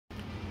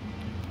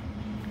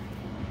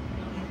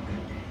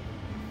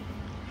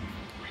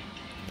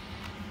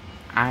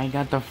I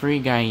got the free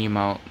guy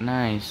emote.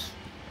 Nice.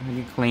 How do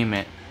you claim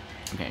it?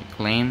 Okay,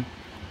 claim.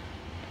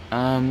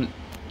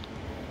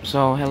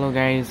 So hello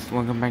guys,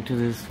 welcome back to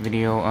this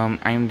video.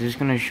 I'm just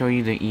gonna show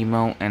you the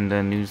emote and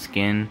the new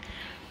skin,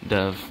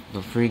 the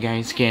free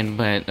guy skin,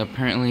 but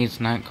apparently it's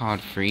not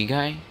called free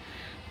guy.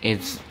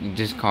 It's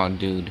just called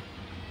dude,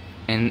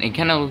 and it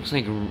kind of looks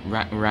like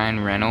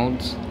Ryan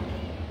Reynolds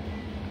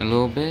a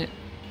little bit,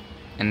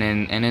 and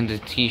then the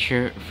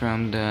T-shirt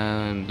from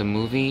the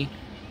movie,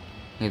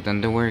 like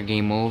underwear,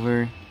 game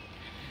over.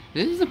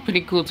 This is a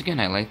pretty cool skin.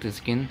 I like this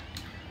skin.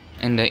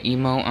 And the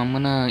emote, I'm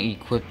gonna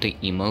equip the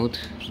emote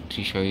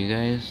to show you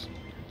guys.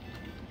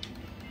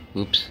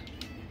 Oops.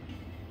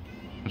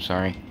 I'm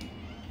sorry.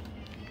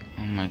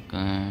 Oh my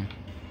god.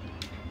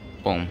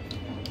 Boom.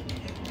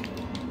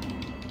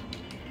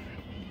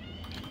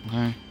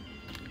 Okay.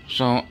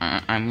 So,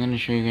 I'm gonna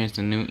show you guys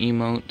the new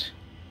emote.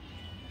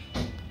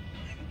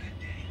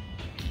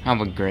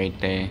 Have a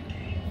great day.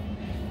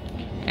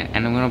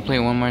 And I'm gonna play it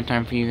one more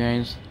time for you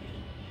guys.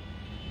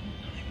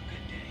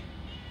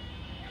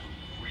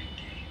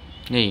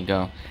 There you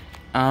go.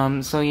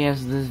 So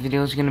yes, this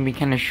video is gonna be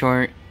kind of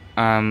short.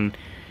 I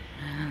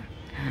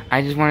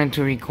just wanted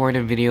to record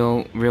a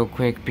video real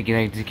quick because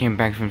I just came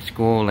back from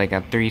school like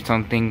at 3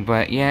 something.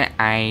 But yeah,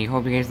 I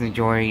hope you guys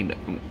enjoyed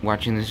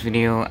watching this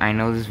video. I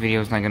know this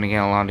video is not gonna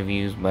get a lot of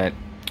views, but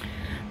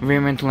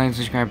remember to like,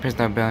 subscribe, press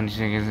that bell, and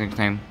see you guys next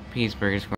time. Peace, burgers.